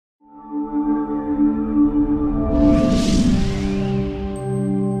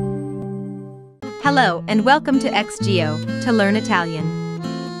Hello and welcome to X-Geo to learn Italian.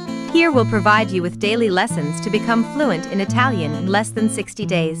 Here we'll provide you with daily lessons to become fluent in Italian in less than 60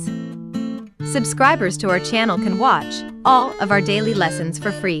 days. Subscribers to our channel can watch all of our daily lessons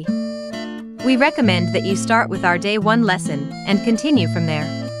for free. We recommend that you start with our Day 1 lesson and continue from there.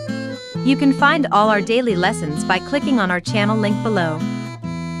 You can find all our daily lessons by clicking on our channel link below.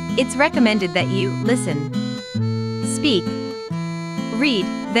 It's recommended that you listen, speak, read,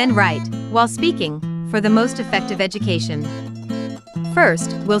 then write while speaking for the most effective education.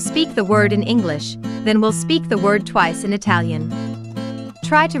 First, we'll speak the word in English, then we'll speak the word twice in Italian.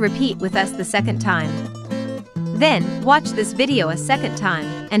 Try to repeat with us the second time. Then, watch this video a second time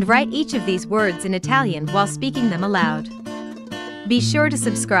and write each of these words in Italian while speaking them aloud. Be sure to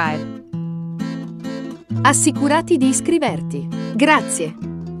subscribe. Assicurati di iscriverti. Grazie.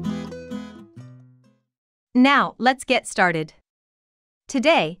 Now, let's get started.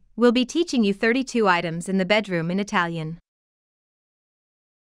 Today, we'll be teaching you 32 items in the bedroom in Italian.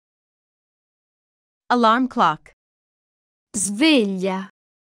 Alarm clock. Sveglia.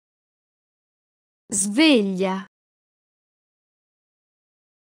 Sveglia.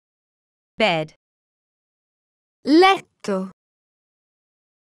 Bed. Letto.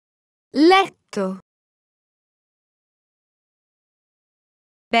 Letto.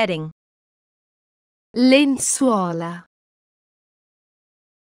 Bedding. Lenzuola.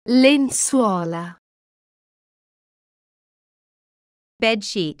 Lenzuola. Bed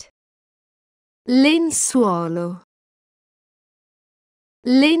sheet. Lenzuolo.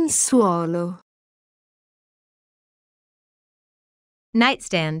 Lenzuolo.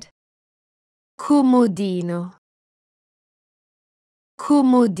 Nightstand. Comodino.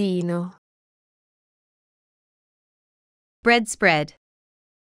 Comodino. Bread spread.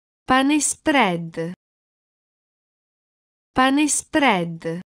 Pane spread. Pane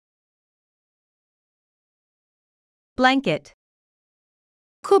spread. Blanket.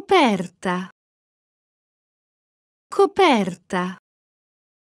 Coperta. Coperta.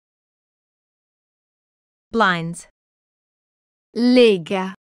 Blinds.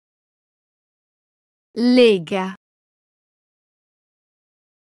 Lega. Lega.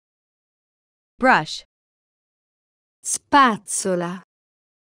 Brush. Spazzola.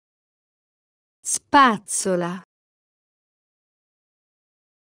 Spazzola.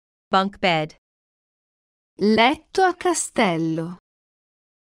 Bunk bed. Letto a castello.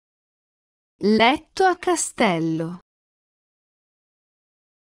 Letto a castello.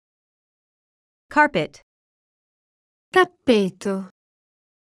 Carpet. Tappeto.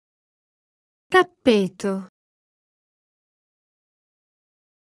 Tappeto.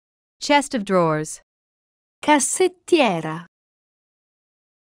 Chest of drawers. Cassettiera.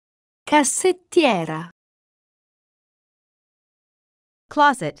 Cassettiera.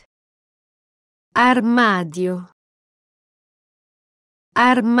 Closet. Armadio.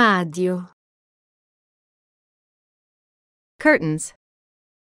 Armadio. Curtains.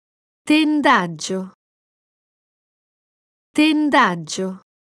 Tendaggio. Tendaggio.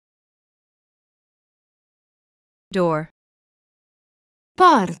 Door.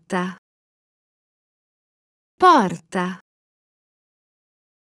 Porta. Porta.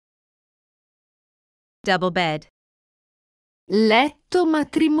 Double bed. Letto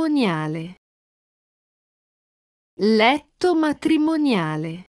matrimoniale. Letto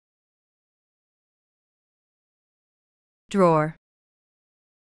matrimoniale. Drawer.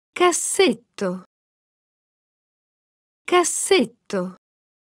 Cassetto. Cassetto.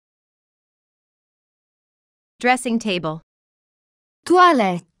 Dressing table.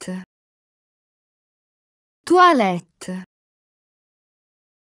 Toilette. Toilette.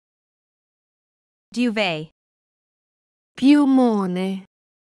 Duvet. Piumone.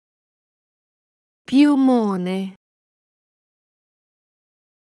 Piumone.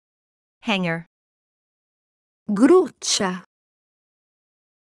 Hanger. Gruccia.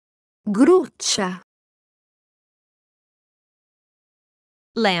 Gruccia.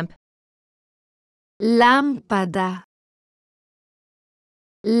 Lamp. Lampada.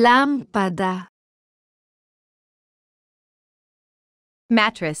 Lampada.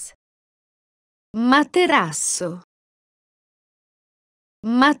 Mattress. Materasso.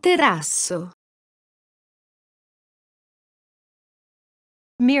 Materasso.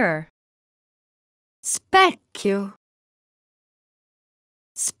 Mirror. Specchio.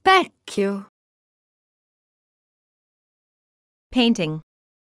 Specchio. Painting.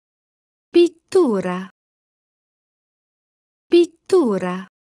 Pittura. Pittura.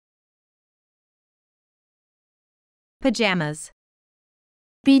 Pajamas.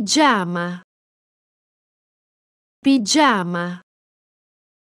 Pigiama. Pigiama.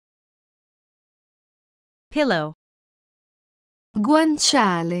 Pillow.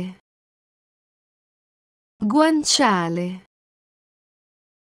 Guanciale. Guanciale.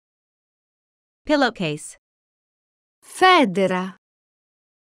 Pillowcase. Federa.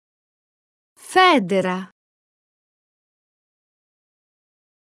 Federa.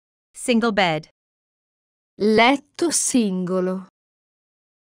 Single bed. Letto singolo.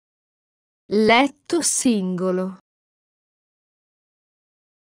 Letto singolo.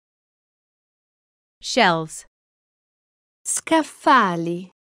 Shelves.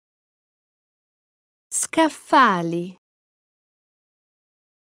 Scaffali. Scaffali.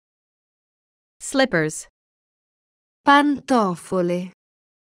 Slippers. Pantofole.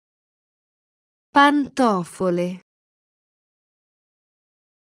 Pantofole.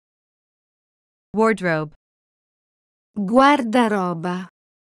 Wardrobe. Guardaroba.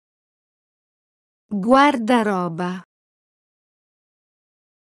 Guardaroba.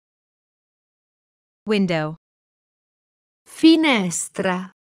 Window.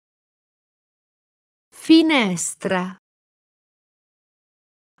 Finestra. Finestra.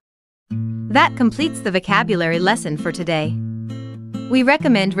 That completes the vocabulary lesson for today. We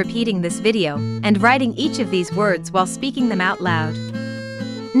recommend repeating this video and writing each of these words while speaking them out loud.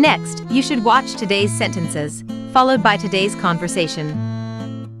 Next, you should watch today's sentences, followed by today's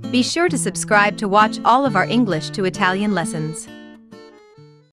conversation. Be sure to subscribe to watch all of our English to Italian lessons.